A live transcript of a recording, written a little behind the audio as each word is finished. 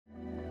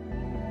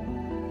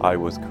I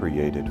was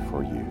created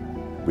for you,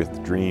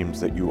 with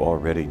dreams that you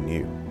already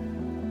knew.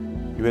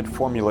 You had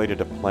formulated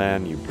a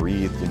plan you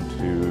breathed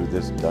into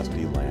this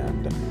dusty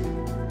land.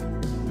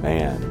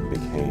 Man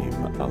became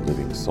a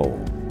living soul,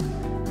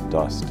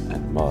 dust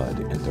and mud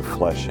into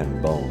flesh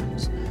and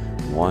bones,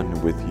 one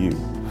with you,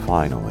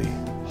 finally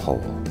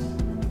whole.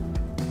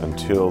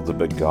 Until the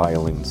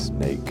beguiling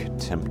snake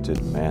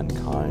tempted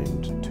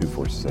mankind to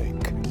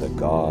forsake the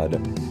God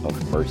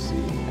of mercy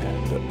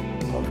and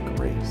of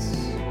grace.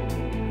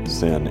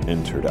 Sin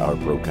entered our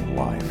broken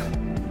life,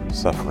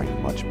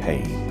 suffering much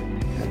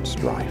pain and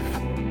strife.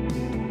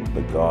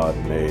 But God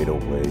made a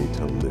way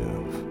to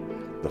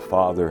live. The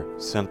Father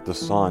sent the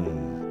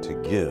Son to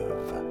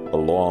give.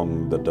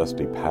 Along the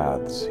dusty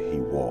paths he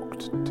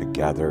walked to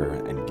gather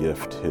and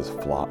gift his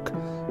flock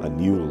a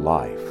new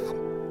life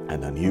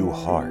and a new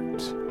heart,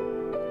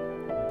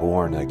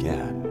 born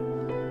again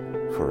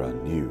for a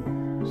new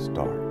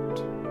start.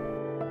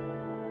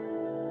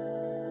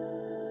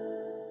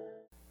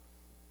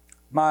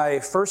 My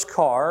first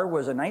car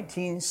was a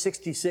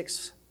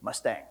 1966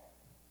 Mustang.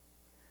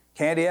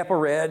 Candy apple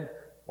red,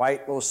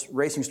 white little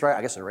racing stripes,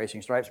 I guess they're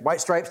racing stripes,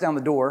 white stripes down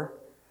the door.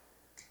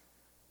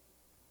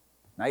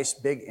 Nice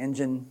big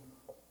engine,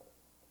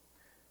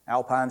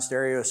 Alpine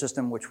stereo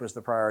system, which was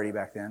the priority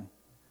back then.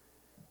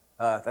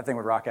 That thing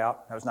would rock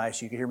out. That was nice.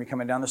 You could hear me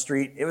coming down the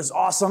street. It was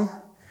awesome.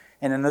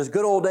 And in those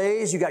good old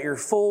days, you got your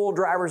full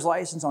driver's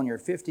license on your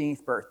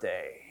 15th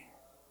birthday.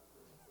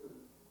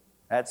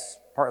 That's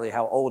partly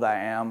how old I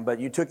am. But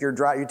you took your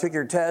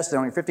test, and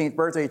on your 15th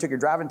birthday, you took your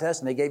driving test,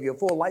 and they gave you a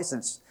full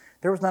license.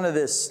 There was none of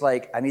this,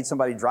 like, I need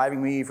somebody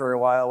driving me for a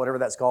while, whatever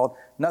that's called.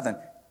 Nothing.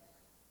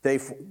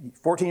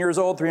 14 years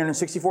old,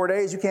 364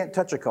 days, you can't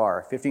touch a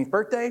car. 15th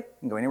birthday, you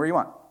can go anywhere you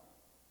want.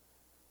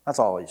 That's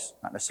always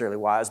not necessarily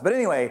wise. But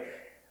anyway,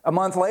 a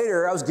month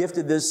later, I was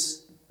gifted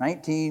this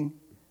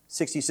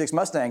 1966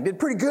 Mustang. Did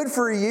pretty good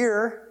for a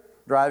year,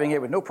 driving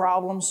it with no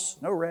problems,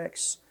 no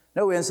wrecks,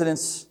 no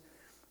incidents.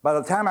 By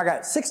the time I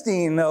got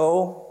 16,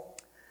 though,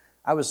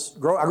 I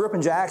grew up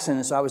in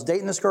Jackson, so I was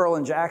dating this girl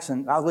in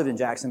Jackson. I lived in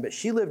Jackson, but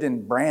she lived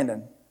in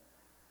Brandon.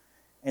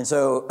 And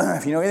so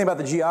if you know anything about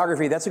the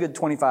geography, that's a good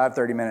 25,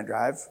 30-minute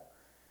drive.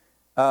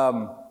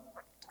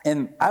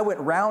 And I went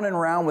round and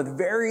round with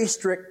very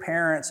strict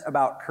parents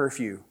about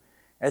curfew.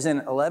 As in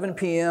 11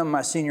 p.m.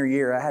 my senior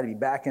year, I had to be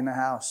back in the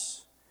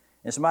house.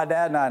 And so my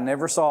dad and I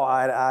never saw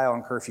eye to eye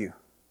on curfew.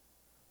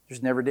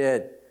 Just never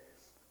did.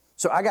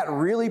 So I got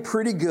really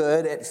pretty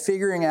good at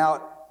figuring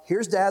out,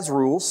 here's Dad's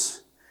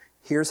rules,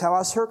 here's how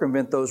I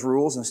circumvent those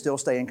rules and still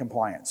stay in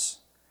compliance.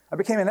 I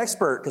became an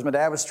expert because my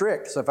dad was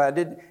strict. So if I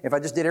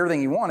just did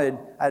everything he wanted,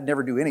 I'd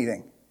never do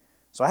anything.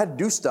 So I had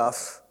to do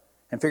stuff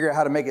and figure out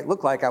how to make it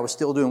look like I was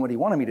still doing what he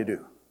wanted me to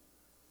do.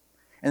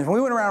 And when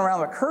we went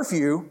around with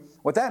curfew,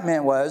 what that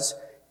meant was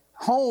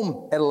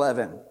home at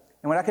 11. And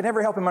what I could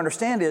never help him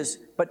understand is,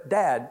 but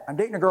Dad, I'm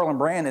dating a girl in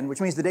Brandon, which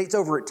means the date's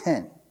over at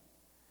 10.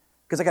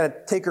 Because I got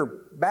to take her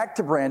back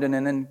to Brandon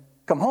and then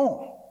come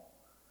home.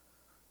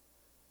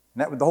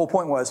 And the whole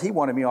point was he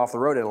wanted me off the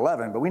road at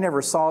 11, but we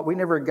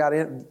never got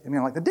in. I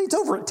mean, like, the date's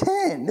over at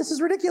 10. This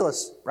is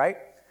ridiculous, right?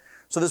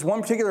 So this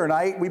one particular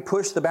night, we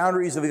pushed the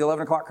boundaries of the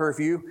 11 o'clock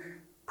curfew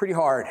pretty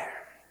hard.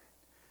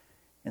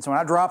 And so when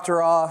I dropped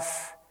her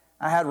off,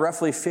 I had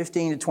roughly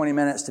 15 to 20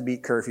 minutes to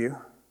beat curfew.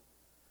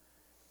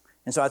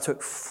 And so I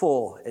took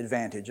full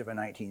advantage of a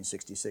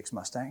 1966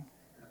 Mustang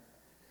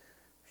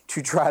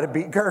to try to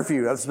beat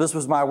curfew. This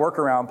was my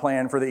workaround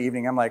plan for the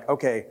evening. I'm like,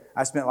 okay,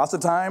 I spent lots of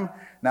time.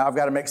 Now I've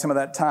got to make some of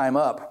that time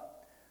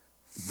up.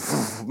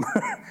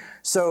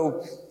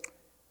 So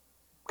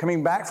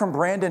coming back from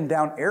Brandon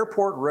down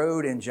Airport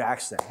Road in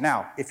Jackson.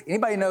 Now, if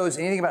anybody knows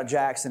anything about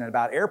Jackson and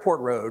about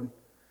Airport Road,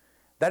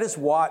 that is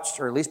watched,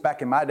 or at least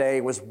back in my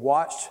day, was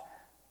watched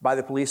by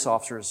the police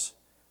officers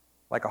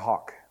like a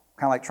hawk.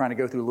 Kind of like trying to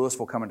go through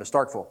Louisville coming to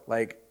Starkville.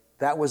 Like,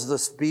 that was the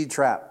speed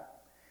trap.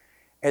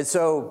 And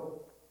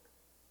so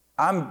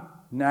I'm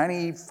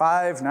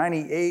 95,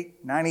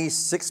 98,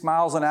 96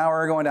 miles an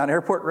hour going down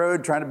Airport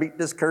Road trying to beat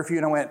this curfew.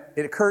 And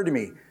it occurred to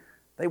me,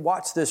 they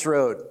watched this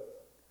road.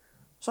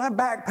 So I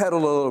backpedaled a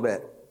little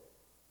bit.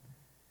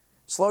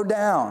 Slowed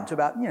down to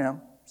about,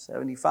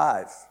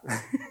 75.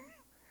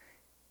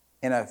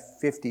 In a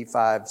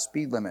 55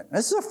 speed limit.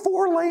 This is a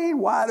 4-lane,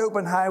 wide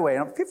open highway,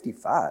 and I'm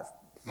 55.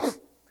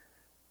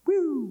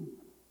 Woo!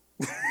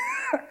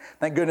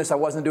 Thank goodness I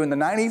wasn't doing the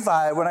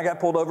 95 when I got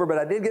pulled over, but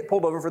I did get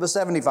pulled over for the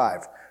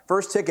 75.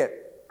 First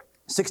ticket,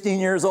 16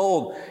 years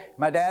old.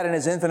 My dad in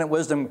his infinite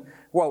wisdom,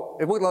 well,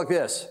 it looked like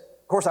this.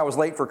 Of course, I was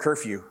late for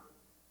curfew,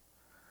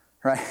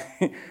 right?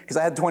 Because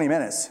I had 20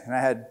 minutes, and I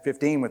had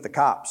 15 with the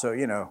cop.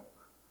 So,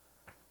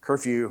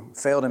 curfew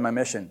failed in my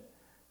mission.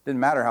 Didn't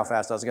matter how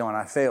fast I was going,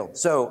 I failed.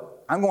 So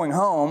I'm going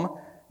home,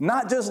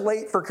 not just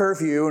late for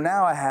curfew.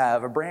 Now I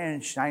have a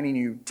brand shiny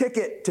new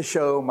ticket to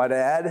show my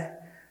dad,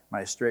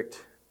 my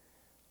strict,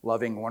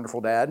 loving,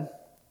 wonderful dad.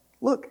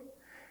 Look.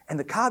 And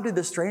the cop did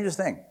the strangest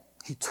thing.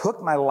 He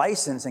took my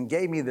license and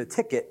gave me the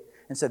ticket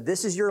and said,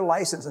 this is your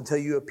license until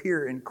you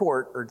appear in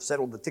court or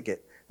settle the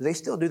ticket.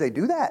 Do they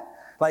do that?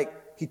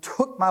 Like, he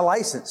took my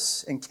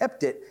license and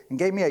kept it and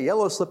gave me a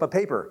yellow slip of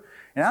paper.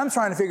 And I'm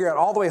trying to figure out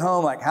all the way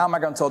home, like, how am I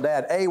going to tell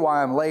Dad, A,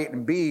 why I'm late,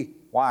 and B,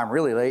 why I'm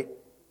really late?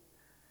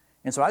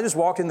 And so I just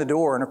walked in the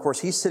door, and of course,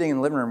 he's sitting in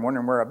the living room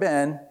wondering where I've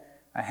been.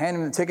 I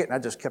handed him the ticket, and I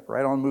just kept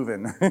right on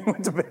moving.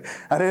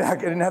 I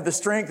didn't have the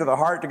strength or the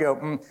heart to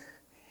go,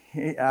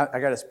 I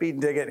got a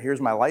speeding ticket,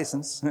 here's my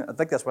license. I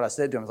think that's what I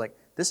said to him. I was like,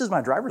 this is my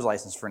driver's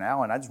license for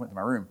now, and I just went to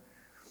my room.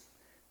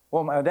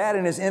 Well, my dad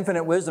in his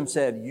infinite wisdom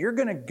said, you're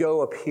going to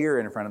go up here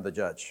in front of the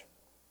judge.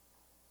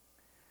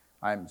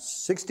 I'm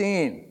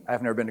 16.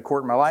 I've never been to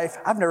court in my life.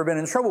 I've never been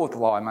in trouble with the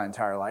law in my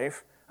entire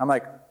life. I'm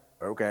like,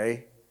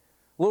 okay.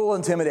 A little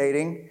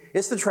intimidating.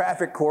 It's the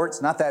traffic court.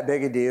 It's not that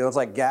big a deal. It's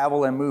like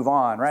gavel and move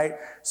on, right?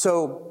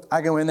 So I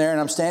go in there and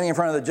I'm standing in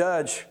front of the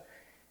judge.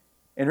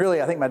 And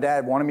really, I think my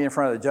dad wanted me in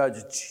front of the judge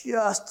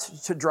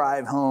just to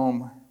drive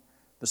home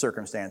the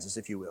circumstances,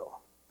 if you will.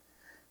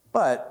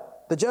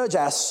 But the judge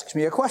asks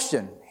me a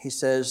question. He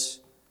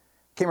says,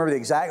 can't remember the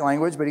exact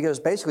language, but he goes,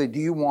 basically, do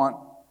you want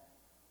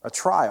a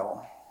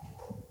trial?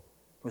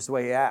 Was the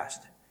way he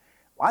asked.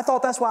 Well, I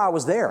thought that's why I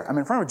was there. I'm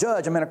in front of a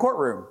judge. I'm in a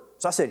courtroom.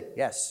 So I said,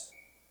 yes.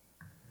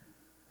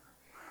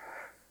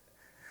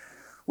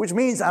 Which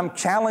means I'm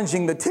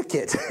challenging the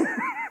ticket.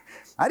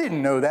 I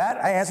didn't know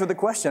that. I answered the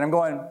question. I'm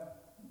going,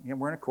 yeah,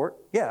 we're in a court.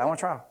 Yeah, I want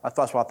a trial. That's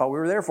what I thought we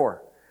were there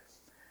for.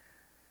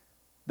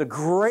 The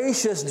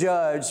gracious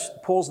judge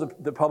pulls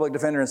the public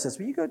defender and says,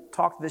 will you go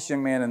talk to this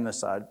young man on this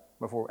side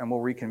and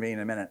we'll reconvene in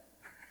a minute.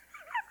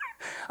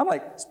 I'm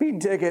like, speeding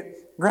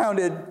ticket,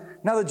 grounded.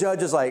 Now the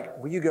judge is like,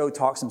 will you go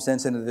talk some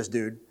sense into this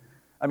dude?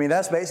 I mean,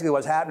 that's basically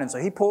what's happening. So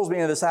he pulls me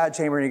into the side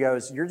chamber and he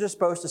goes, you're just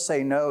supposed to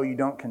say no, you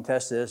don't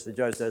contest this. The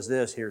judge does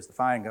this, here's the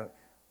fine. Go,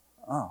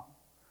 oh,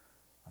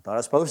 I thought I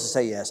was supposed to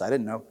say yes. I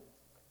didn't know.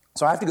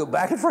 So I have to go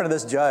back in front of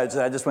this judge.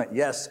 And I just went,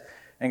 yes.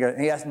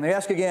 And he asked me,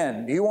 ask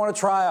again, do you want a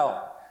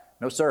trial?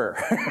 No, sir.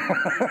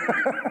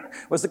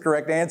 What's the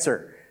correct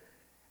answer?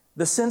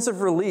 The sense of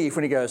relief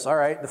when he goes, all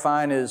right, the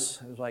fine is,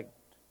 it was like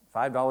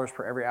 $5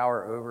 per every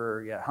hour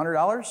over,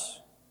 $100?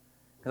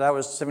 Because I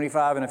was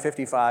 75 and a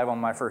 55 on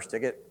my first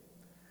ticket.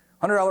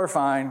 $100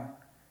 fine.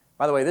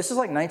 By the way, this is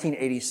like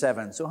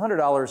 1987, so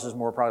 $100 is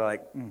more probably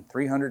like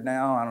 $300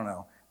 now, I don't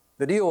know.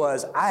 The deal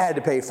was I had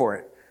to pay for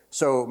it.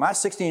 So my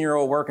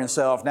 16-year-old working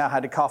self now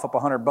had to cough up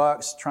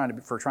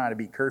 $100 for trying to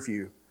beat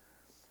curfew.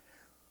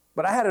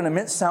 But I had an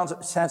immense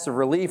sense of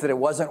relief that it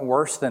wasn't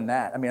worse than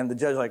that. I mean, the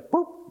judge like,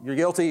 boop, you're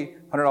guilty,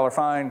 $100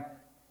 fine.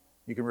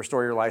 You can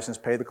restore your license,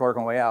 pay the clerk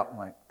on the way out. I'm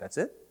like, that's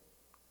it?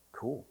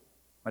 Cool.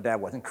 My dad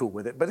wasn't cool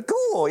with it, but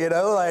cool,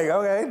 like,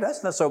 okay,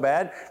 that's not so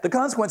bad. The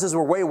consequences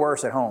were way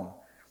worse at home.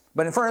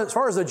 But as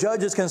far as the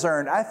judge is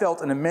concerned, I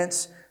felt an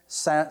immense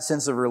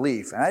sense of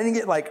relief. And I didn't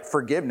get like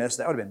forgiveness.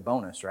 That would have been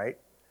bonus, right?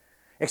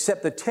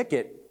 Except the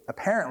ticket,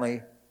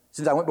 apparently,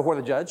 since I went before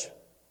the judge,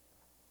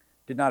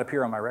 did not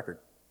appear on my record.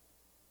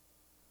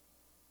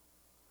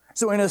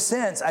 So in a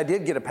sense, I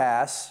did get a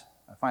pass,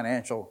 a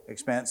financial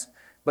expense,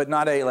 but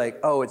not a like,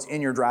 oh, it's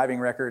in your driving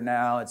record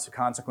now, it's a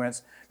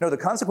consequence. No, the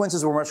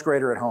consequences were much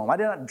greater at home. I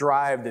did not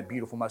drive the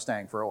beautiful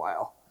Mustang for a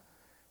while.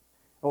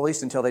 Well, at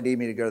least until they needed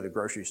me to go to the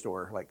grocery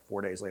store like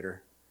 4 days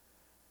later.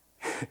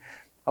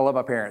 I love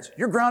my parents.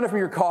 You're grounded from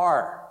your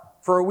car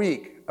for a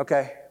week.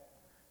 Okay.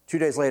 2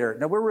 days later,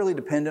 no, we're really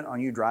dependent on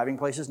you driving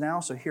places now,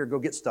 so here, go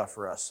get stuff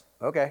for us.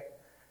 Okay.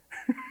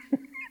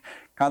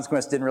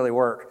 Consequence didn't really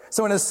work.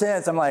 So in a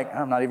sense, I'm like,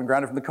 I'm not even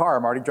grounded from the car.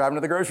 I'm already driving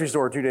to the grocery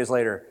store 2 days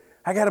later.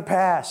 I got a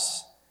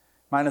pass,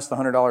 minus the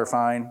 $100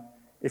 fine,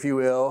 if you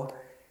will.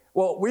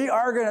 Well, we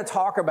are going to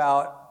talk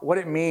about what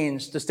it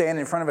means to stand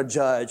in front of a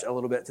judge a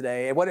little bit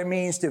today, and what it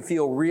means to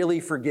feel really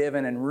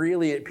forgiven and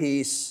really at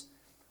peace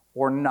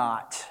or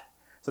not.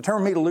 So turn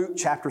with me to Luke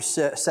chapter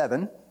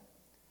 7.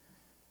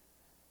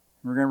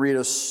 We're going to read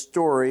a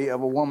story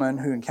of a woman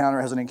who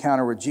has an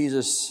encounter with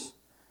Jesus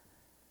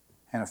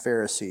and a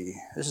Pharisee.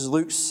 This is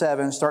Luke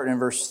 7, starting in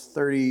verse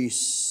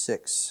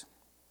 36.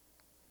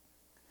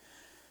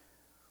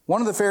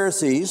 One of the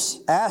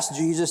Pharisees asked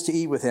Jesus to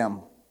eat with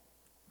him.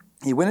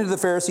 He went into the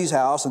Pharisee's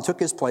house and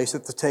took his place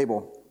at the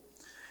table.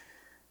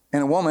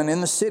 And a woman in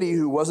the city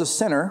who was a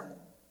sinner,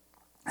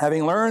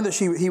 having learned that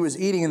he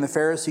was eating in the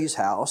Pharisee's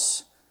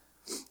house,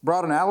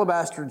 brought an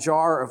alabaster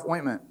jar of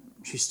ointment.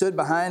 She stood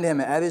behind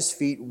him at his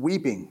feet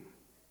weeping,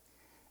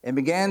 and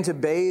began to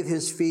bathe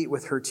his feet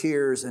with her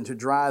tears and to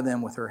dry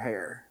them with her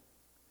hair.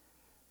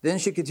 Then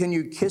she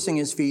continued kissing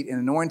his feet and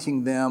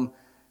anointing them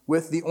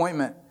with the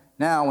ointment.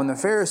 Now, when the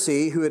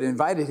Pharisee who had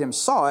invited him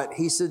saw it,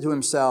 he said to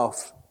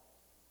himself,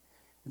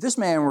 if this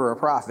man were a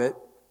prophet,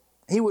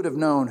 he would have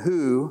known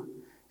who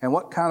and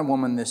what kind of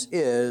woman this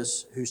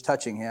is who's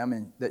touching him,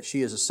 and that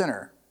she is a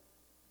sinner.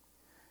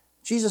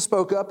 Jesus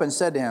spoke up and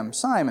said to him,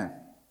 Simon,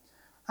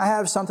 I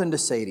have something to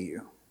say to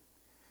you.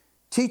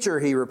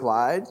 Teacher, he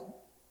replied,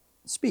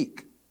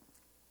 speak.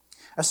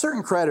 A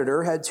certain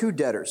creditor had 2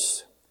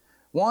 debtors.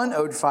 One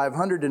owed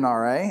 500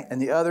 denarii and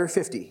the other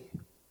 50.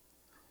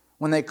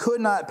 When they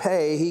could not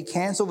pay, he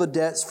canceled the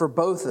debts for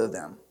both of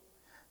them.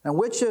 Now,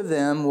 which of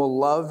them will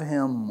love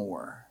him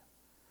more?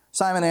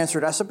 Simon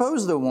answered, I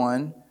suppose the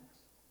one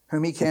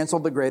whom he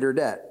canceled the greater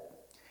debt.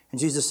 And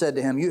Jesus said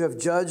to him, you have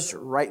judged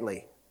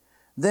rightly.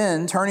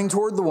 Then, turning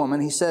toward the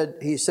woman, he said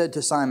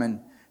to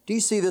Simon, do you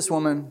see this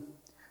woman?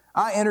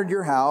 I entered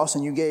your house,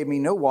 and you gave me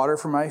no water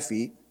for my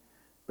feet,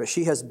 but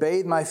she has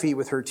bathed my feet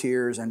with her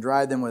tears and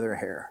dried them with her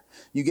hair.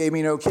 You gave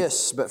me no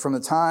kiss, but from the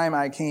time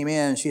I came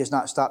in, she has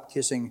not stopped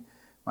kissing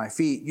my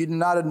feet. You did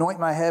not anoint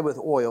my head with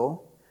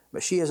oil,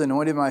 but she has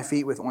anointed my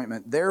feet with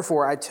ointment.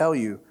 Therefore, I tell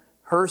you,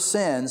 her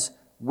sins,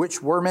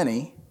 which were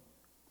many,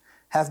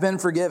 have been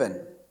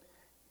forgiven.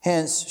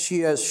 Hence, she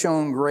has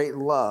shown great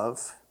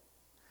love.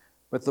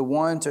 But the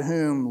one to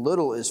whom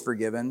little is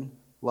forgiven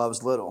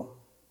loves little.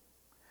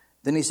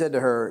 Then he said to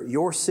her,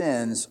 your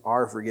sins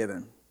are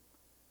forgiven.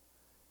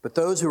 But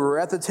those who were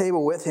at the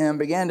table with him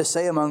began to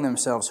say among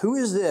themselves, who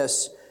is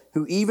this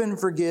who even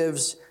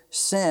forgives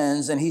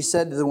sins? And he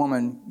said to the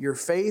woman, your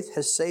faith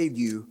has saved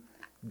you.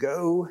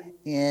 Go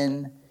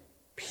in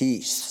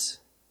peace.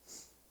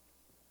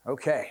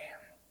 Okay.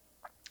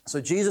 So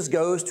Jesus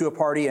goes to a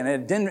party and a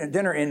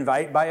dinner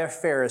invite by a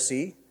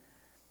Pharisee.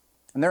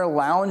 And they're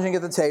lounging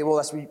at the table.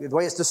 That's the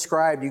way it's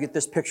described. You get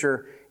this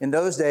picture. In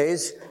those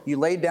days, you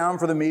laid down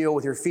for the meal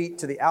with your feet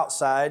to the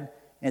outside,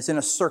 and it's in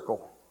a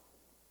circle.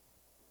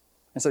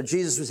 And so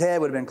Jesus' head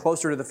would have been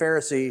closer to the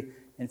Pharisee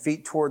and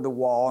feet toward the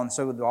wall, and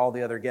so would all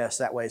the other guests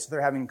that way. So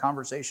they're having a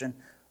conversation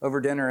over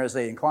dinner as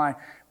they incline.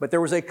 But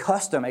there was a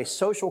custom, a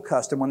social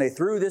custom, when they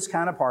threw this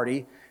kind of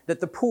party,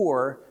 that the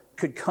poor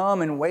could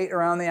come and wait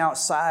around the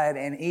outside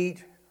and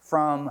eat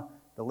from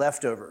the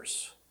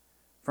leftovers,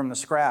 from the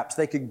scraps.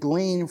 They could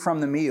glean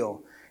from the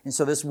meal. And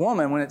so this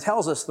woman, when it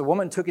tells us the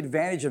woman took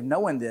advantage of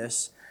knowing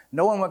this,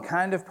 knowing what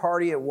kind of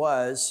party it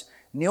was,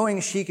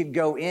 knowing she could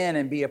go in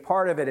and be a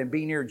part of it and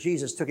be near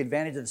Jesus, took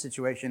advantage of the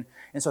situation.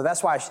 And so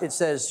that's why it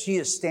says she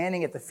is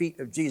standing at the feet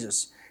of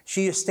Jesus.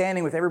 She is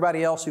standing with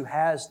everybody else who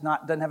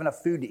doesn't have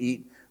enough food to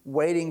eat,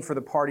 waiting for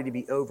the party to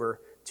be over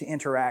to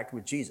interact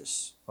with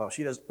Jesus. Well,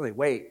 she doesn't really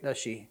wait, does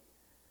she?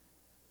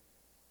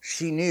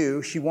 She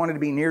knew she wanted to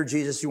be near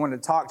Jesus. She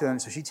wanted to talk to him,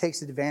 so she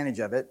takes advantage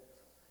of it.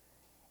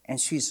 And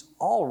she's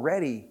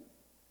already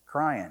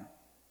crying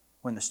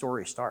when the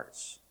story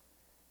starts.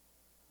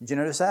 Did you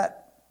notice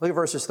that? Look at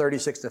verses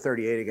 36 to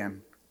 38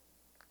 again.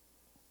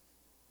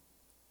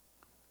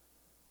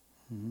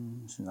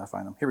 As soon as I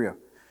find them. Here we go.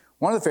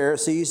 One of the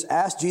Pharisees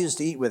asked Jesus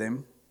to eat with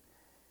him,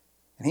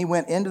 and he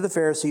went into the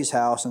Pharisee's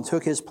house and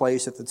took his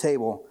place at the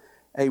table.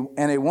 And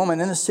a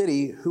woman in the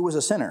city who was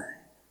a sinner,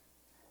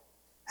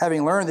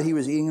 having learned that he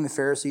was eating in the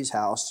Pharisee's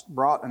house,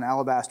 brought an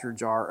alabaster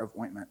jar of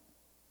ointment.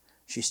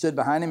 She stood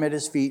behind him at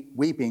his feet,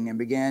 weeping, and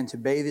began to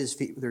bathe his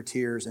feet with her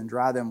tears and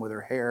dry them with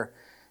her hair.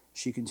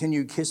 She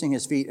continued kissing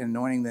his feet and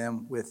anointing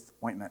them with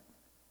ointment.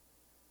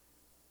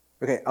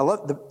 Okay, I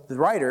love the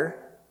writer,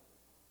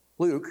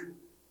 Luke,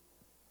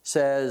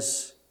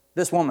 says,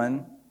 this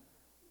woman,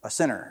 a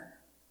sinner.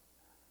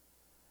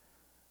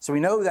 So we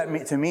know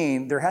that to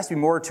mean there has to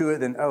be more to it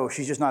than, oh,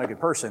 she's just not a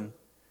good person.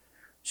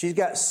 She's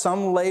got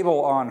some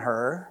label on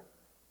her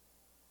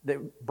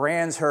that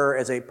brands her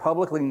as a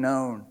publicly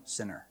known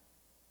sinner.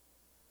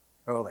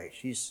 Oh,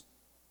 she's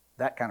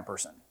that kind of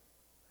person.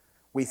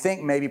 We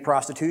think maybe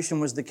prostitution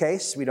was the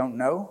case. We don't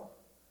know.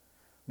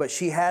 But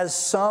she has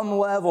some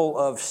level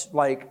of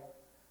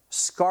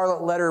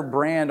scarlet letter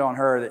brand on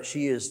her that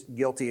she is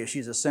guilty.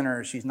 She's a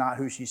sinner. She's not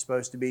who she's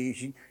supposed to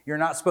be. You're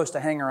not supposed to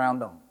hang around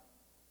them,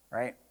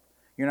 right?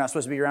 You're not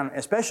supposed to be around,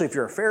 especially if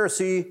you're a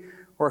Pharisee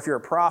or if you're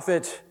a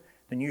prophet,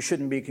 then you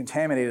shouldn't be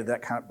contaminated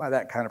by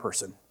that kind of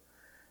person.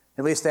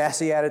 At least that's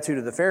the attitude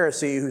of the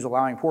Pharisee who's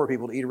allowing poor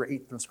people to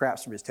eat from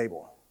scraps from his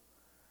table.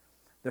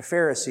 The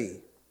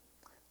Pharisee,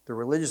 the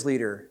religious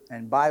leader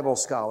and Bible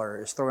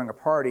scholar, is throwing a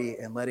party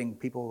and letting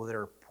people that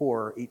are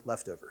poor eat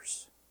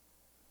leftovers.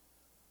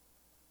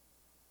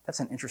 That's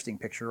an interesting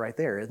picture right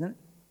there, isn't it?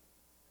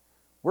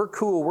 We're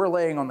cool. We're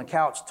laying on the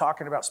couch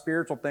talking about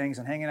spiritual things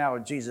and hanging out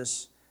with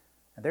Jesus,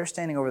 and they're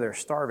standing over there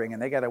starving,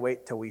 and they got to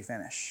wait till we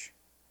finish.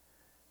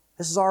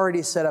 This is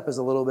already set up as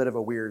a little bit of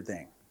a weird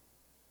thing.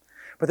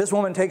 But this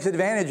woman takes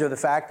advantage of the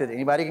fact that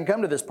anybody can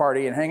come to this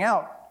party and hang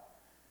out.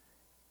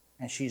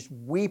 And she's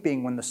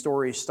weeping when the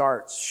story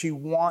starts.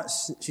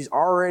 She's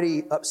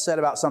already upset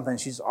about something.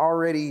 She's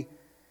already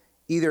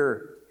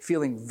either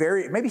feeling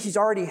maybe she's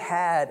already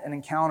had an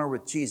encounter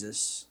with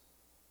Jesus,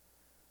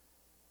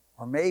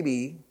 or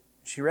maybe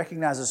she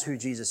recognizes who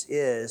Jesus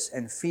is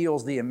and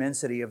feels the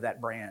immensity of that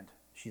brand.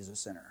 She's a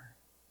sinner.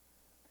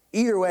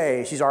 Either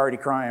way, she's already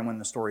crying when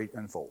the story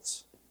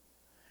unfolds.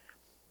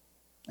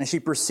 And she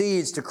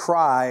proceeds to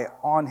cry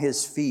on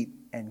his feet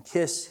and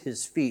kiss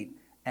his feet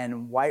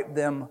and wipe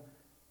them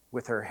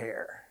with her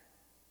hair.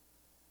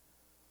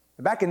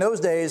 Back in those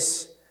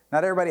days,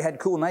 not everybody had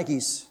cool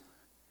Nikes.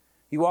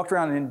 You walked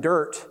around in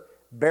dirt,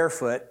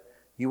 barefoot.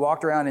 You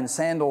walked around in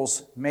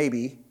sandals,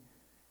 maybe.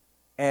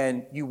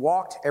 And you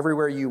walked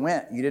everywhere you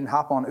went. You didn't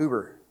hop on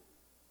Uber.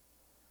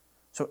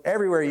 So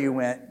everywhere you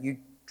went, you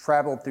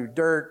traveled through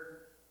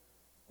dirt,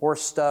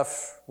 horse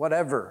stuff,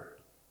 whatever.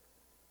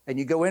 And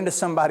you go into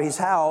somebody's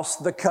house,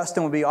 the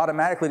custom would be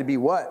automatically to be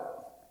what?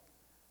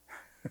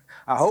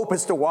 I hope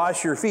it's to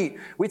wash your feet.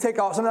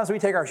 Sometimes we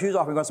take our shoes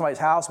off and go to somebody's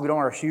house. We don't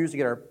want our shoes to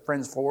get our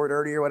friend's floor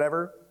dirty or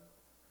whatever.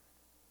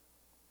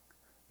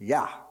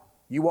 Yeah.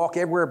 You walk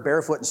everywhere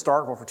barefoot and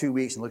stark for 2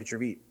 weeks and look at your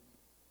feet.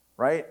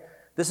 Right?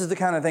 This is the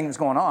kind of thing that's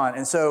going on.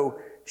 And so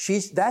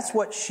that's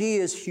what she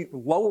is,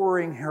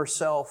 lowering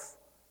herself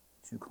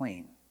to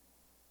clean.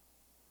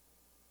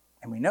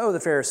 And we know the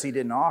Pharisee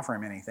didn't offer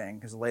him anything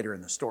because later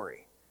in the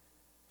story.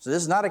 So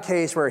this is not a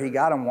case where he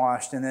got him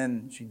washed and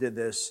then she did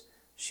this.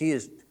 She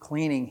is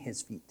cleaning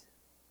his feet.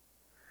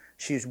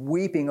 She is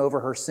weeping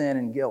over her sin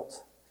and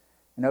guilt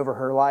and over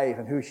her life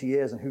and who she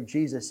is and who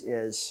Jesus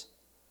is.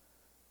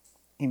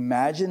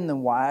 Imagine the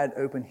wide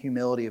open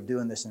humility of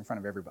doing this in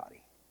front of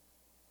everybody.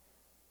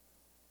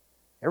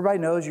 Everybody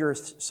knows you're a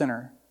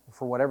sinner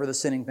for whatever the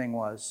sinning thing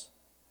was.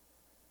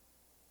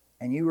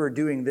 And you are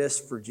doing this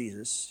for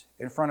Jesus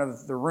in front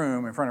of the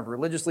room, in front of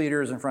religious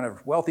leaders, in front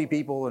of wealthy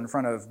people, in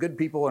front of good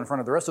people, in front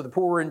of the rest of the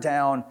poor in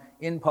town,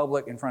 in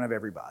public, in front of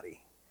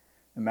everybody.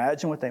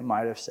 Imagine what they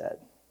might have said.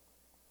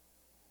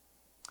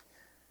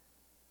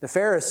 The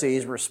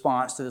Pharisees'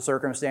 response to the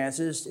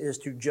circumstances is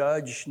to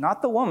judge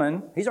not the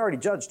woman. He's already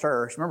judged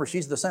her. Remember,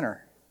 she's the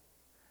sinner.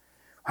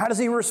 How does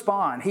he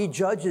respond? He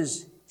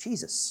judges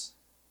Jesus.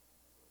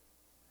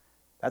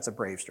 That's a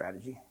brave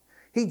strategy.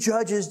 He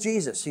judges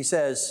Jesus. He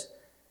says,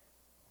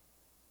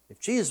 if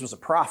Jesus was a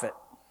prophet,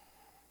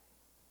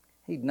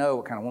 he'd know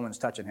what kind of woman's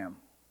touching him.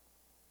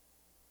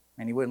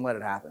 And he wouldn't let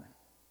it happen.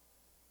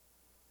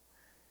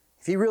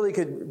 If he really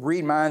could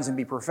read minds and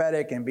be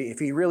prophetic, and if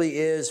he really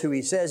is who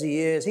he says he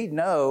is, he'd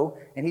know,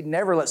 and he'd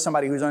never let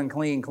somebody who's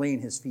unclean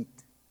clean his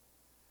feet.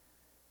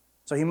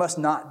 So he must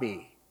not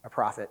be a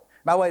prophet.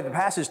 By the way, the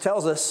passage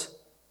tells us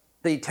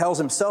that he tells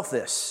himself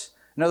this.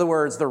 In other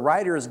words, the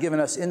writer has given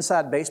us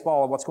inside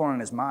baseball of what's going on in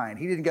his mind.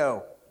 He didn't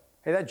go,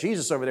 hey, that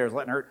Jesus over there is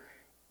letting hurt.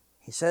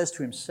 He says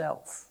to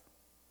himself,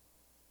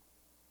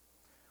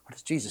 what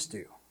does Jesus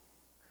do?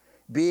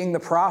 Being the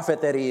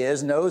prophet that he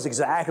is, knows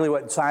exactly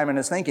what Simon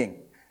is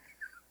thinking.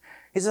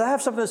 He says, I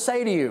have something to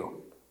say to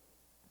you.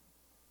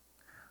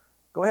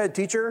 Go ahead,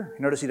 teacher.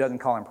 Notice he doesn't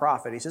call him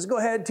prophet. He says, go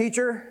ahead,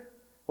 teacher.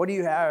 What do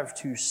you have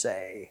to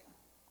say?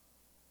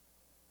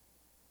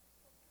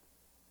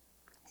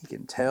 He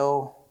can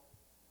tell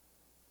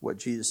what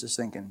Jesus is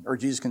thinking, or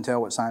Jesus can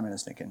tell what Simon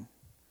is thinking.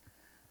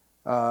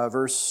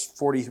 Verse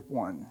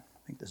 41.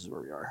 I think this is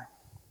where we are.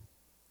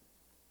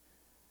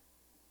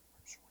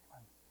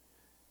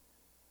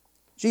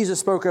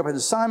 Jesus spoke up and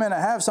said, Simon, I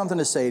have something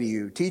to say to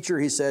you. Teacher,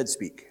 he said,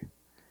 speak.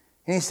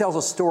 And he tells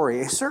a story.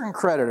 A certain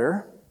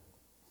creditor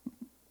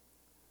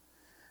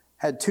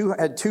had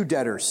two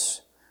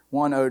debtors.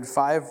 One owed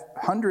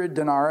 500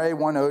 denarii,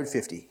 one owed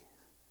 50.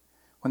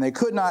 When they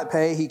could not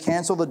pay, he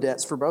canceled the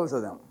debts for both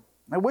of them.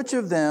 Now, which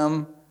of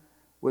them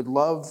would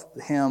love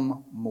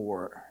him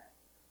more?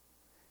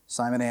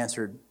 Simon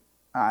answered,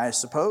 I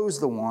suppose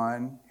the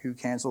one who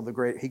canceled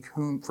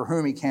for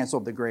whom he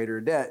canceled the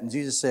greater debt. And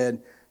Jesus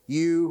said,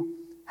 you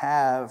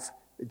have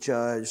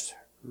judged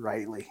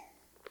rightly.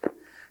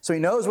 So he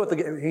knows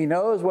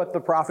what the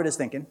prophet is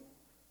thinking.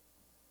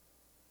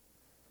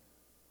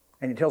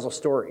 And he tells a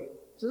story.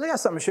 He says, I got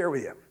something to share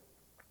with you.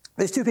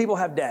 These two people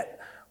have debt.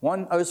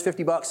 One owes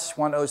 $50,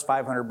 one owes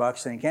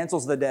 $500, and he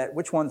cancels the debt.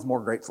 Which one's more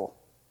grateful?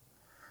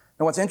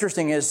 And what's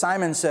interesting is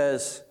Simon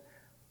says,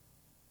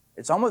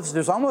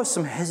 there's almost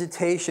some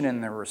hesitation in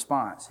the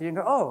response. He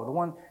didn't go, the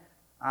one,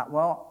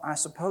 I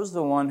suppose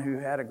the one who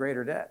had a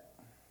greater debt.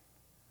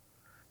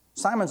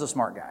 Simon's a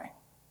smart guy.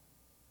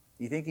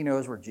 You think he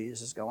knows where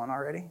Jesus is going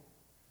already?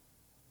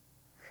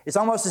 It's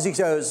almost as he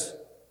goes,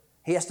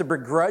 he has to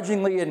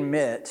begrudgingly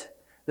admit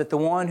that the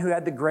one who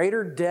had the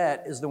greater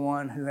debt is the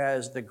one who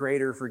has the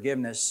greater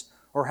forgiveness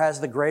or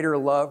has the greater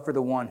love for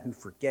the one who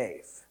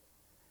forgave.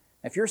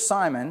 If you're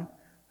Simon,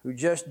 who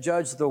just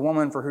judged the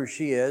woman for who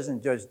she is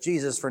and judged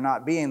Jesus for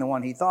not being the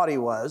one he thought he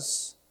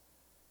was,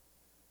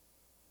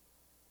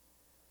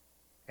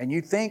 and you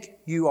think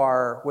you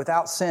are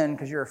without sin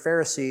because you're a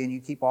Pharisee and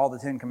you keep all the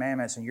 10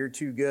 Commandments and you're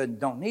too good and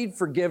don't need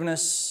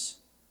forgiveness,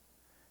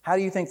 how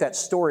do you think that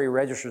story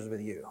registers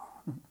with you?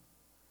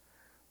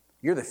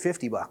 You're the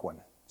 $50 one,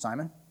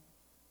 Simon.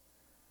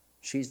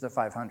 She's the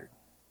 500.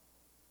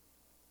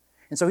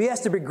 And so he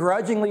has to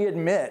begrudgingly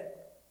admit,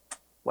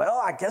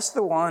 well, I guess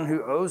the one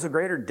who owes a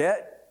greater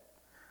debt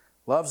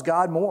loves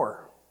God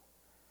more.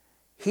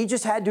 He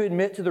just had to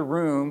admit to the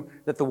room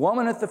that the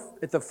woman at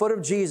the foot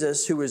of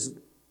Jesus, who is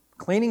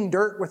cleaning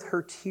dirt with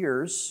her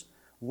tears,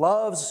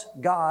 loves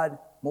God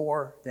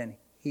more than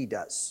he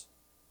does.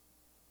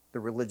 The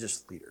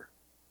religious leader,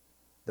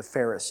 the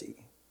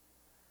Pharisee,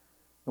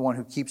 the one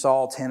who keeps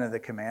all 10 of the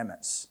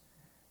commandments.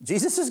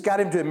 Jesus has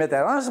got him to admit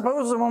that. I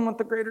suppose the one with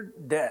the greater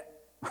debt.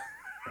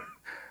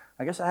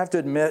 I guess I have to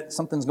admit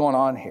something's going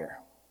on here.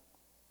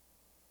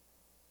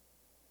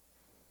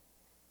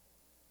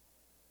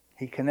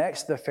 He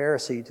connects the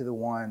Pharisee to the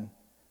one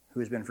who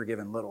has been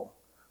forgiven little.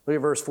 Look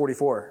at verse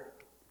 44.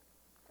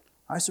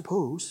 I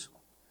suppose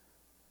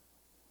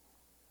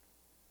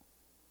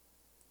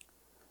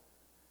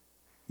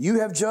You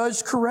have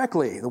judged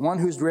correctly. The one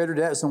who's greater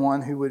debt is the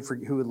one who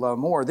would love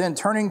more. Then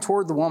turning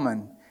toward the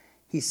woman,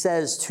 he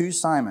says to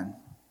Simon,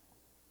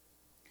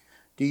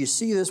 do you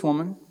see this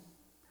woman?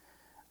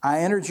 I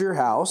entered your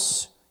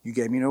house. You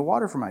gave me no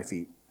water for my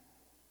feet.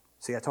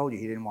 See, I told you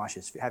he didn't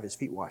have his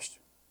feet washed.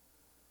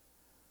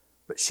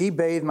 But she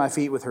bathed my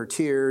feet with her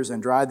tears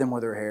and dried them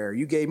with her hair.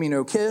 You gave me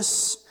no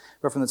kiss,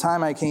 but from the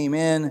time I came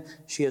in,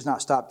 she has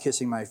not stopped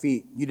kissing my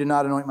feet. You did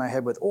not anoint my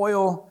head with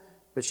oil,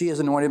 but she has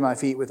anointed my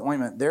feet with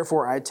ointment.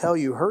 Therefore, I tell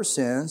you, her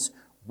sins,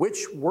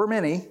 which were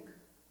many,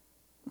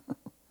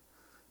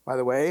 by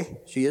the way,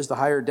 she is the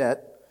higher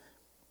debt,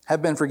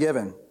 have been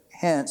forgiven.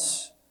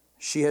 Hence,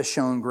 she has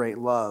shown great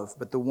love.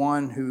 But the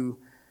one who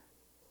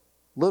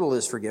little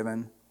is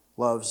forgiven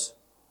loves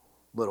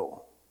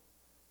little.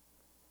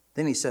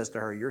 Then he says to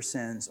her, your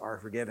sins are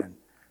forgiven.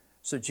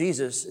 So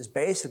Jesus is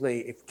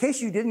basically, in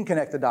case you didn't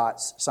connect the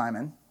dots,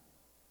 Simon,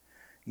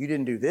 you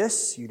didn't do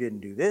this, you didn't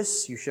do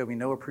this, you showed me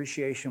no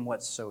appreciation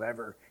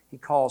whatsoever. He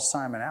calls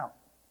Simon out.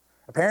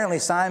 Apparently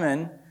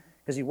Simon,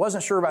 because he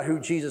wasn't sure about who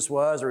Jesus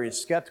was, or he's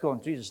skeptical,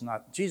 and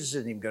Jesus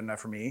isn't even good enough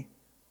for me.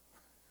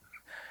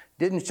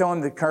 Didn't show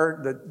him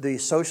the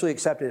socially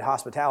accepted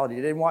hospitality.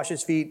 Didn't wash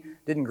his feet,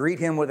 didn't greet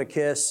him with a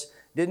kiss,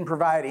 didn't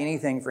provide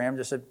anything for him,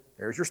 just said,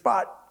 there's your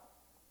spot.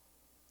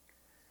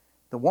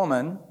 The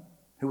woman,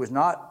 who was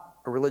not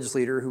a religious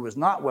leader, who was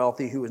not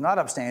wealthy, who was not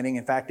upstanding,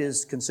 in fact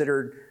is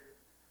considered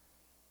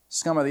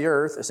scum of the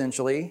earth,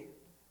 essentially,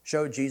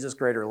 showed Jesus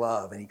greater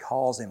love, and he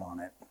calls him on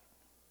it.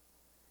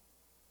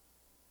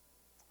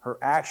 Her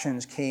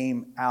actions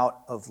came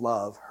out of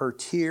love. Her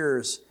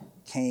tears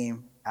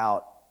came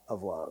out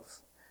of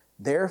love.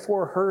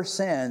 Therefore, her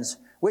sins,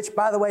 which,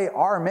 by the way,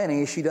 are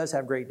many, she does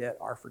have great debt,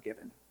 are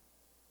forgiven.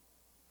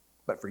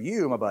 But for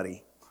you, my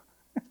buddy,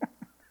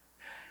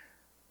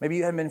 maybe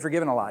you haven't been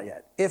forgiven a lot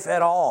yet, if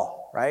at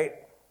all, right?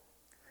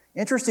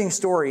 Interesting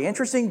story,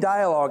 interesting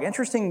dialogue,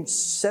 interesting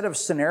set of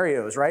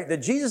scenarios, right? That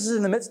Jesus is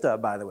in the midst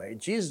of, by the way.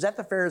 Jesus is at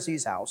the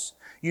Pharisee's house.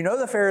 You know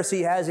the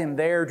Pharisee has him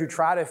there to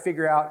try to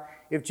figure out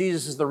if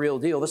Jesus is the real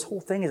deal. This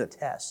whole thing is a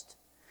test.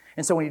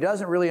 And so when he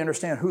doesn't really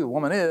understand who the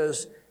woman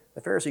is,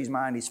 the Pharisee's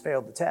mind, he's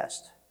failed the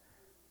test.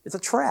 It's a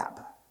trap.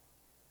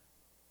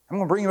 I'm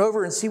going to bring him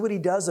over and see what he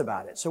does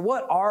about it. So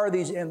what are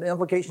these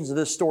implications of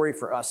this story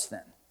for us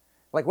then?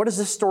 Like, what does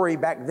this story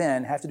back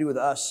then have to do with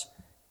us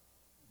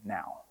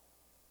now?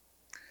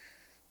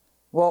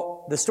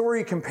 Well, the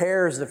story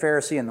compares the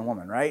Pharisee and the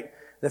woman, right?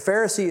 The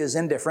Pharisee is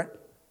indifferent,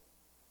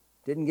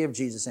 didn't give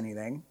Jesus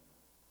anything.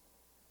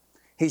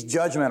 He's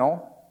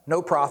judgmental,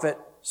 no prophet,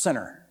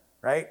 sinner,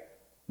 right?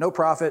 No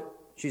prophet,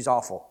 she's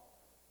awful.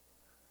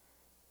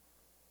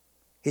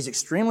 He's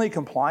extremely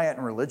compliant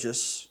and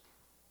religious,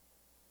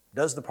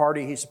 does the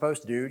party he's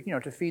supposed to do,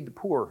 to feed the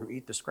poor who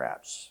eat the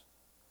scraps.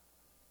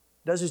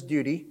 Does his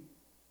duty.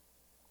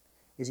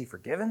 Is he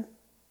forgiven?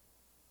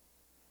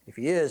 If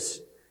he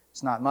is,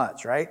 it's not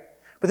much, right?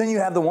 But then you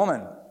have the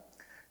woman.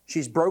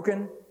 She's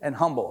broken and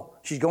humble.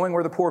 She's going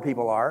where the poor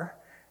people are.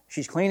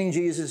 She's cleaning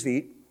Jesus'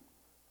 feet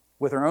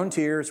with her own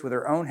tears, with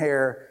her own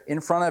hair, in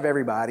front of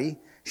everybody.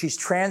 She's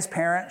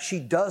transparent. She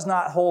does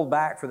not hold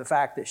back for the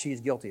fact that she's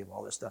guilty of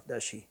all this stuff,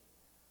 does she?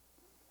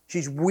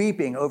 She's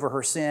weeping over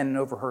her sin and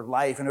over her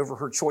life and over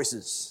her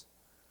choices.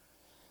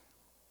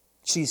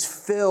 She's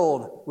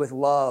filled with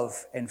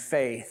love and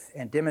faith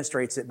and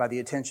demonstrates it by the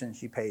attention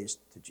she pays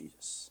to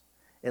Jesus.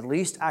 At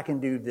least I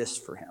can do this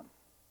for him.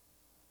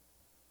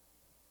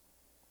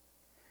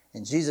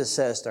 And Jesus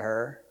says to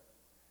her,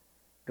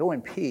 go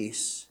in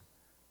peace,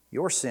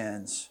 your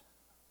sins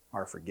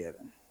are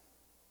forgiven.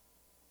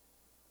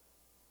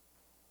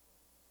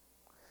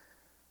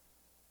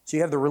 So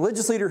you have the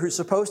religious leader who's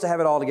supposed to have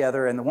it all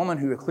together and the woman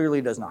who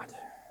clearly does not.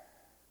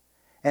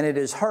 And it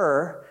is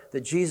her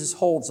that Jesus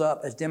holds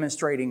up as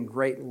demonstrating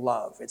great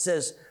love. It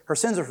says her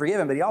sins are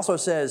forgiven, but he also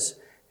says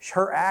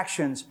her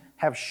actions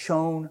have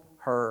shown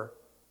her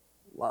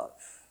love.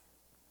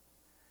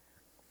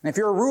 And if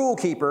you're a rule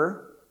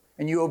keeper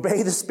and you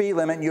obey the speed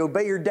limit and you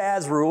obey your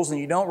dad's rules and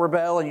you don't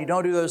rebel and you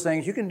don't do those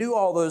things, you can do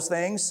all those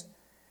things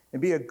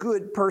and be a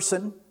good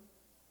person.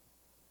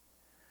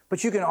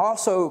 But you can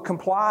also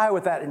comply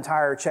with that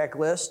entire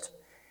checklist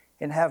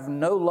and have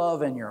no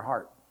love in your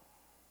heart.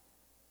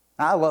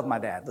 I love my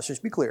dad, let's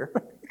just be clear.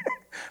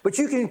 But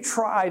you can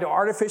try to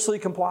artificially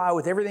comply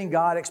with everything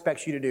God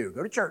expects you to do.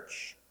 Go to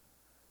church,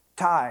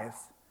 tithe,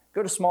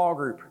 go to small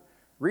group,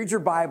 read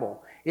your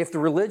Bible. If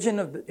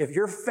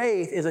your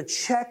faith is a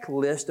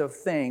checklist of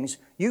things,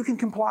 you can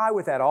comply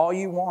with that all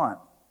you want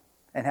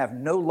and have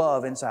no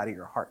love inside of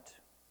your heart.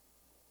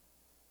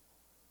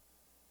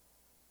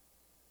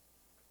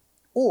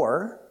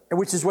 Or,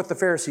 which is what the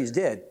Pharisees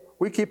did,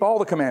 we keep all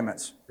the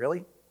commandments.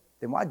 Really?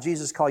 Then why did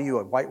Jesus call you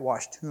a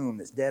whitewashed tomb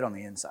that's dead on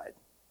the inside?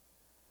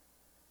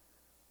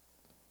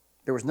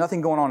 There was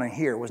nothing going on in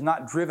here. It was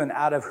not driven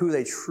out of who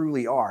they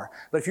truly are.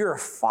 But if you're a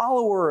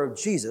follower of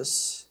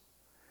Jesus,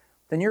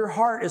 then your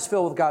heart is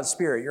filled with God's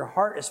Spirit. Your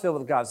heart is filled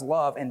with God's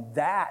love, and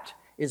that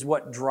is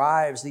what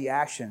drives the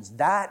actions.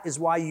 That is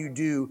why you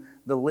do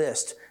the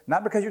list.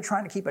 Not because you're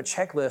trying to keep a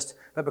checklist,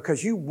 but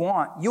because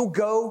you'll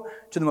go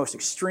to the most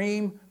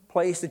extreme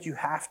place that you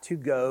have to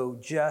go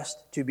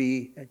just to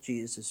be at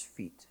Jesus'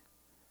 feet.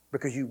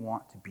 Because you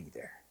want to be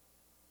there.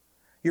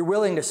 You're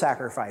willing to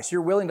sacrifice.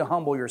 You're willing to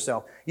humble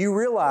yourself. You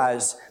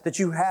realize that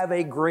you have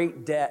a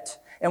great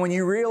debt. And when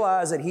you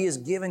realize that He has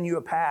given you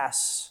a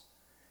pass,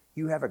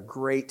 you have a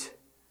great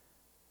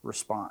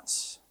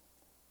response.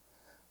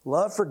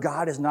 Love for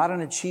God is not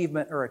an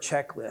achievement or a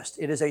checklist.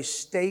 It is a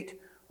state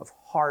of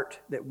heart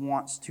that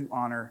wants to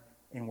honor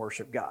and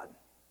worship God.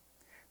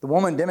 The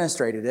woman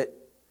demonstrated it.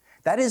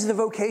 That is the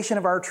vocation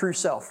of our true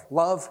self,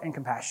 love and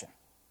compassion.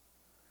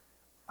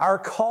 Our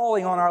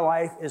calling on our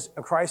life as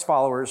Christ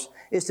followers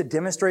is to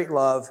demonstrate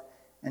love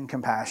and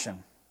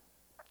compassion.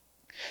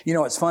 You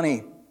know, it's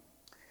funny,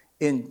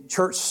 in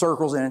church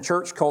circles and in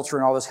church culture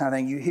and all this kind of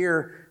thing, you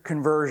hear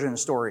conversion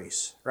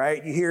stories,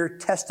 right? You hear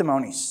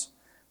testimonies,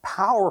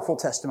 powerful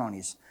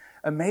testimonies,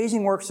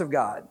 amazing works of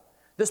God.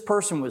 This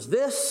person was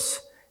this,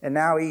 and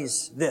now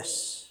he's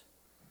this.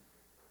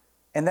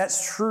 And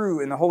that's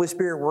true, and the Holy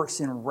Spirit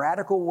works in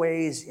radical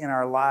ways in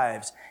our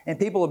lives. And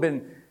people have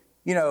been,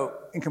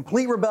 in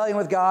complete rebellion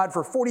with God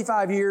for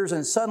 45 years,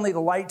 and suddenly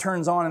the light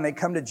turns on and they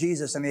come to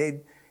Jesus and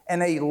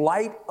they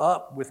light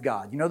up with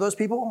God. You know those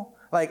people?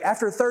 Like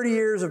after 30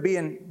 years of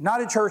being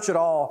not in church at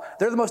all,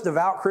 they're the most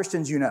devout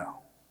Christians you know.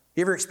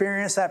 You ever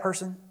experienced that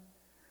person?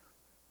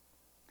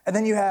 And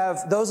then you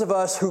have those of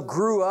us who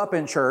grew up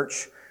in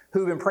church,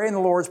 who've been praying the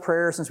Lord's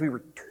Prayer since we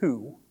were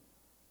 2.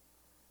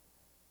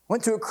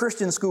 Went to a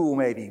Christian school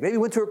maybe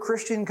went to a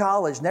Christian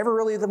college, never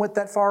really went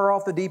that far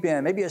off the deep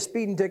end. Maybe a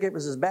speeding ticket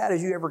was as bad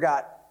as you ever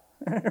got,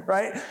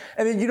 right?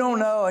 And then you don't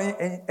know,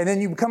 and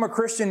then you become a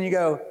Christian and you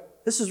go,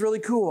 this is really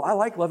cool. I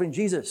like loving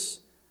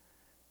Jesus.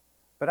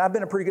 But I've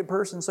been a pretty good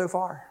person so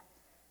far.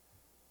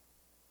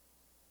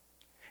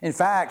 In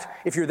fact,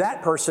 if you're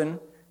that person,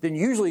 then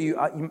usually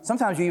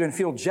sometimes you even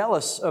feel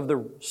jealous of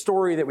the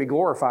story that we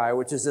glorify,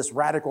 which is this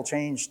radical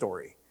change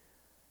story,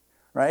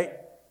 right?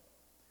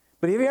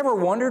 But have you ever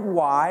wondered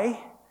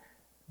why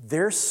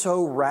they're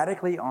so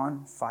radically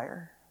on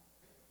fire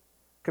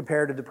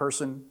compared to the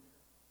person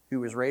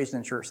who was raised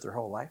in church their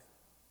whole life?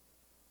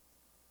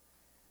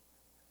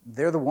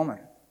 They're the woman.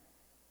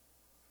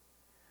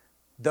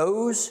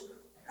 Those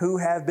who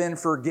have been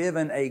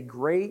forgiven a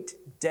great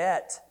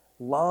debt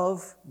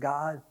love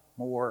God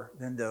more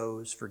than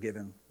those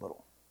forgiven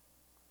little.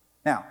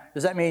 Now,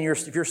 does that mean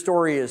if your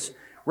story is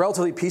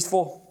relatively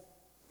peaceful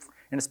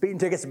and the speeding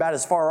ticket's about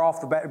as far off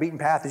the beaten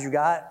path as you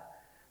got,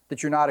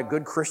 that you're not a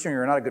good Christian or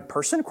you're not a good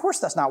person? Of course,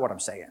 that's not what I'm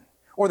saying.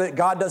 Or that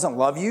God doesn't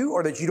love you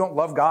or that you don't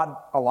love God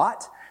a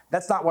lot.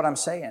 That's not what I'm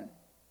saying.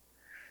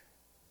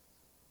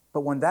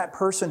 But when that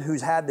person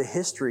who's had the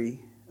history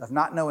of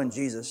not knowing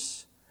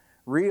Jesus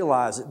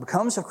realizes,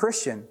 becomes a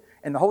Christian,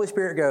 and the Holy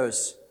Spirit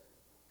goes,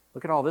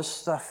 look at all this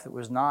stuff that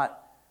was not,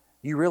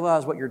 you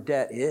realize what your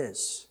debt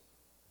is,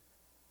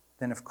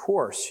 then of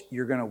course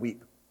you're going to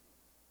weep.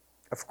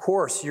 Of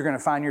course you're going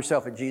to find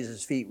yourself at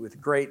Jesus' feet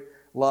with great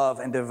love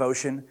and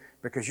devotion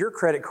because your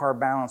credit card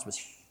balance was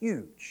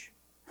huge.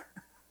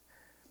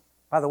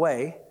 By the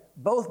way,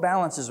 both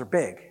balances are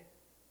big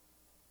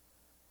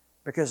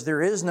because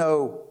there is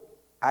no,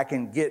 I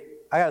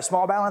got a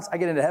small balance, I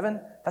get into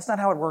heaven. That's not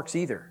how it works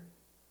either,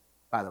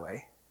 by the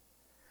way.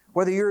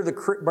 Whether you're the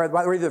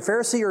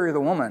Pharisee or you're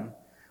the woman,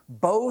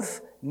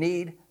 both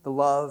need the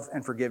love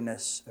and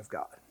forgiveness of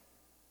God.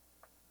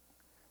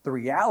 The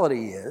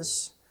reality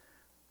is,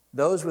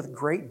 those with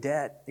great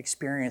debt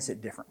experience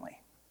it differently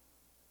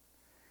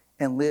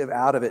and live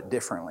out of it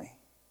differently,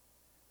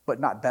 but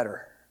not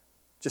better,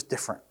 just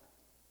different.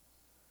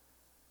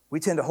 We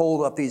tend to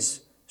hold up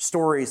these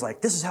stories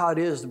like, this is how it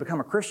is to become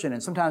a Christian,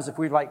 and sometimes if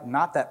we're like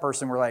not that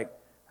person, we're like,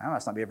 I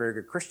must not be a very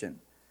good Christian.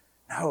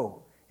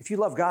 No, if you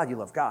love God, you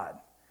love God.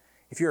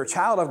 If you're a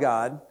child of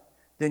God,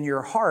 then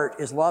your heart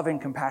is love and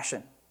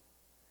compassion.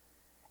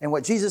 And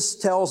what Jesus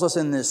tells us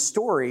in this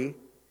story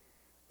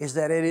is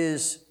that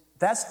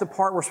that's the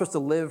part we're supposed to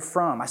live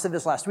from. I said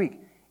this last week.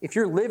 If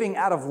you're living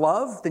out of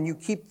love, then you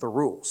keep the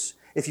rules.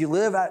 If you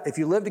live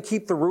to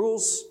keep the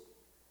rules,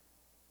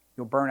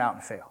 you'll burn out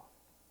and fail.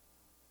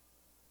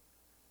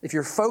 If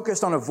you're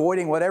focused on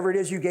avoiding whatever it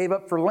is you gave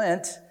up for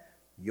Lent,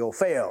 you'll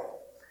fail.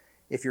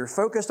 If you're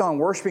focused on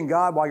worshiping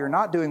God while you're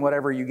not doing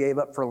whatever you gave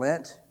up for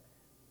Lent,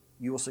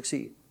 you will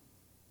succeed.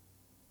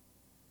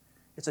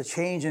 It's a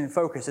change in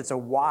focus. It's a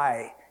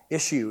why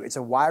issue. It's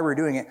a why we're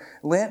doing it.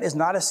 Lent is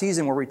not a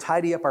season where we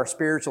tidy up our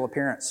spiritual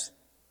appearance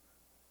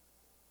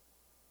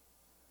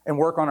and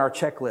work on our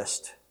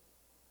checklist.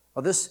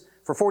 Well,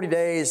 for 40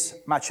 days,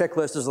 my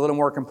checklist is a little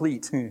more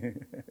complete.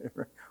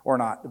 Or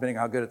not, depending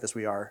on how good at this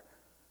we are.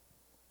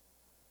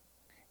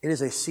 It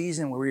is a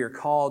season where we are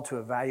called to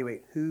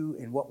evaluate who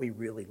and what we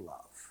really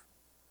love.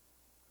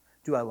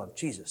 Do I love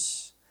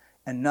Jesus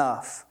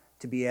enough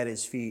to be at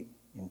His feet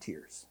in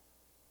tears,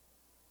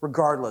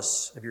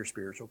 regardless of your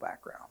spiritual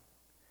background?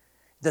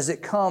 Does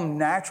it come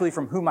naturally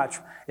from whom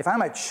if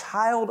I'm a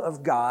child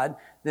of God,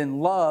 then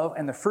love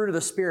and the fruit of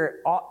the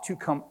Spirit ought to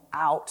come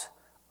out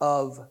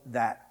of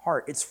that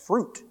heart. It's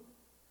fruit.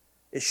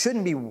 It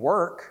shouldn't be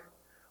work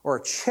or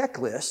a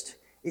checklist.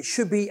 It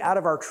should be out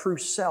of our true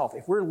self.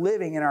 If we're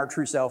living in our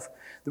true self,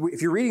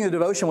 if you're reading the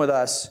devotion with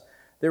us,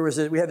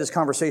 we had this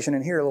conversation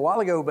in here a little while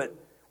ago, but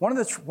one of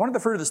the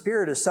fruit of the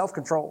Spirit is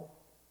self-control.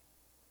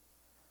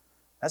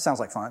 That sounds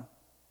like fun,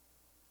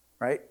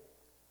 right?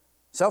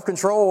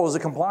 Self-control is a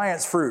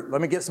compliance fruit.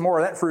 Let me get some more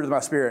of that fruit of my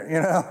spirit,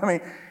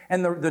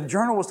 And the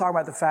journal was talking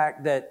about the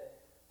fact that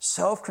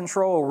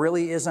self-control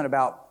really isn't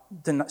about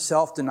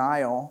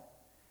self-denial.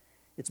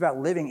 It's about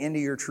living into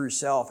your true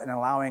self and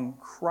allowing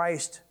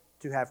Christ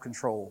to have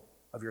control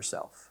of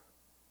yourself.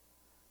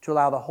 To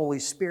allow the Holy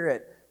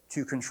Spirit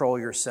to control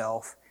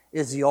yourself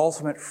is the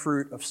ultimate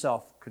fruit of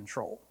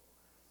self-control.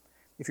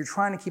 If you're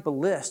trying to keep a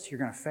list, you're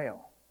going to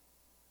fail.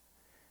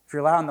 If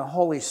you're allowing the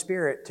Holy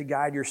Spirit to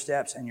guide your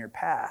steps and your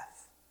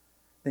path,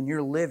 then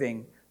you're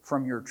living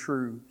from your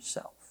true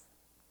self.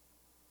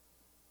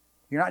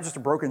 You're not just a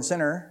broken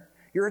sinner.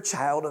 You're a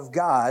child of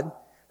God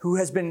who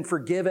has been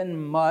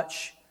forgiven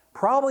much,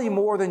 probably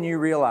more than you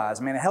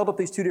realize. I held up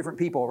these two different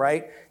people,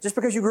 right? Just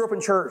because you grew up in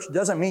church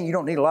doesn't mean you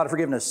don't need a lot of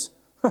forgiveness.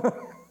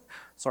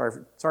 Sorry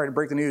to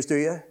break the news to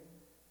you.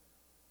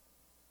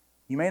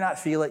 You may not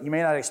feel it. You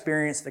may not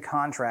experience the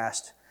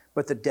contrast,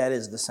 but the debt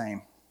is the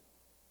same.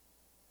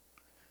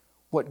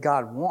 What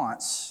God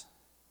wants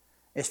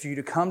is for you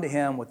to come to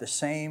Him with the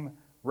same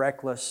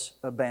reckless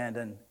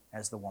abandon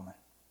as the woman.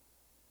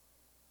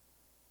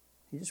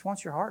 He just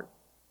wants your heart.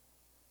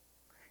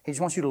 He just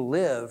wants you to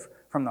live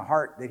from the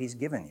heart that He's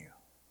given you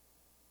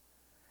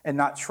and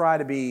not try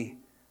to be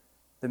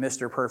the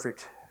Mr.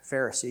 Perfect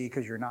Pharisee,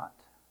 because you're not.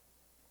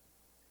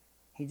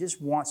 He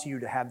just wants you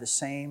to have the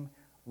same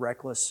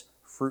reckless,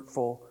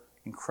 fruitful,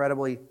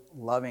 incredibly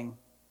loving,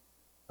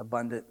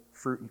 abundant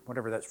fruit,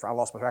 whatever that's for. I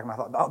lost my track of my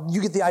thought. Oh,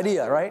 you get the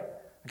idea, right?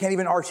 I can't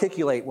even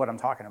articulate what I'm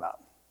talking about.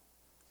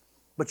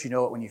 But you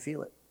know it when you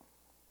feel it.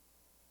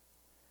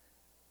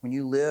 When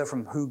you live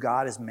from who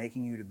God is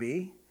making you to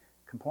be,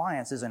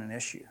 compliance isn't an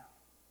issue.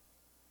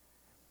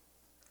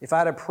 If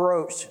I'd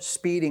approached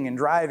speeding and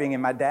driving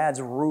and my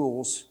dad's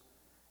rules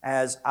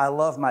as I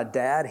love my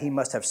dad, he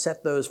must have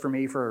set those for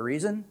me for a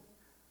reason,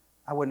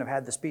 I wouldn't have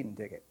had the speeding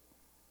ticket.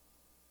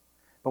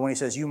 But when he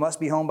says, you must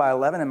be home by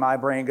 11, and my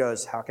brain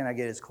goes, how can I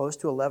get as close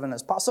to 11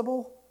 as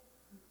possible?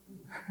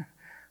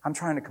 I'm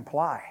trying to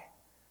comply.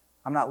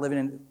 I'm not living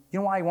in... You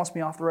know why he wants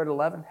me off the road at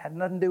 11? Had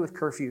nothing to do with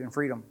curfew and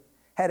freedom.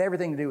 Had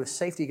everything to do with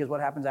safety, because what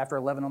happens after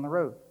 11 on the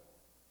road?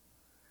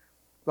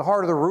 The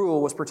heart of the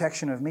rule was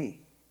protection of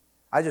me.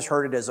 I just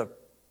heard it as a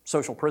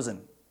social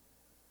prison.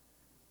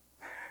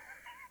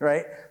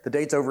 Right? The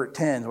date's over at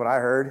 10 is what I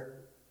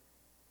heard.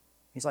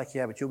 He's like,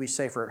 yeah, but you'll be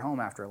safer at home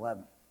after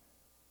 11.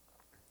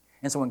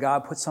 And so when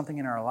God puts something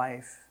in our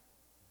life,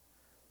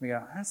 we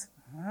go,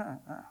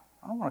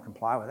 I don't want to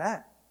comply with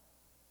that.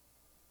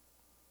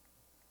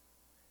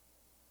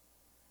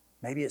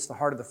 Maybe it's the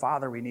heart of the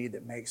Father we need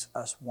that makes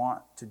us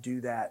want to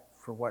do that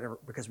for whatever,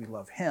 because we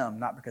love Him,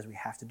 not because we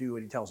have to do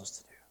what He tells us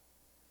to do.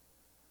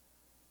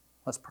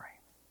 Let's pray.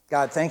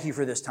 God, thank You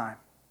for this time.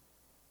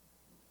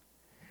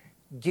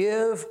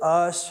 Give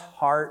us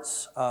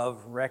hearts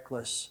of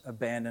reckless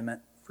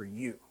abandonment for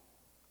You.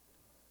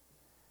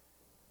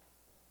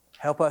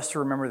 Help us to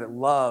remember that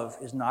love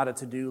is not a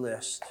to-do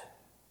list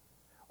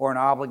or an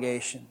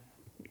obligation,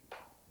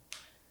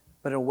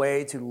 but a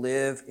way to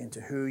live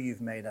into who You've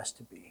made us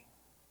to be.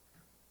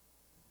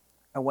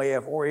 A way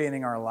of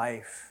orienting our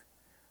life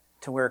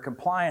to where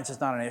compliance is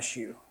not an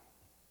issue,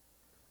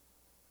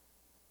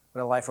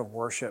 but a life of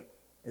worship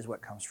is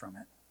what comes from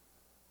it.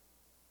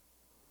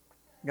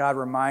 God,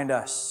 remind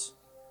us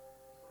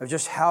of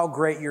just how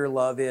great Your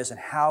love is and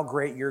how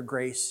great Your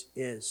grace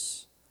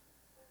is,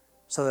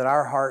 so that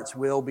our hearts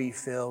will be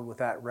filled with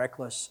that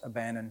reckless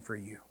abandon for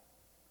You.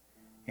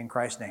 In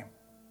Christ's name,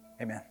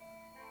 amen.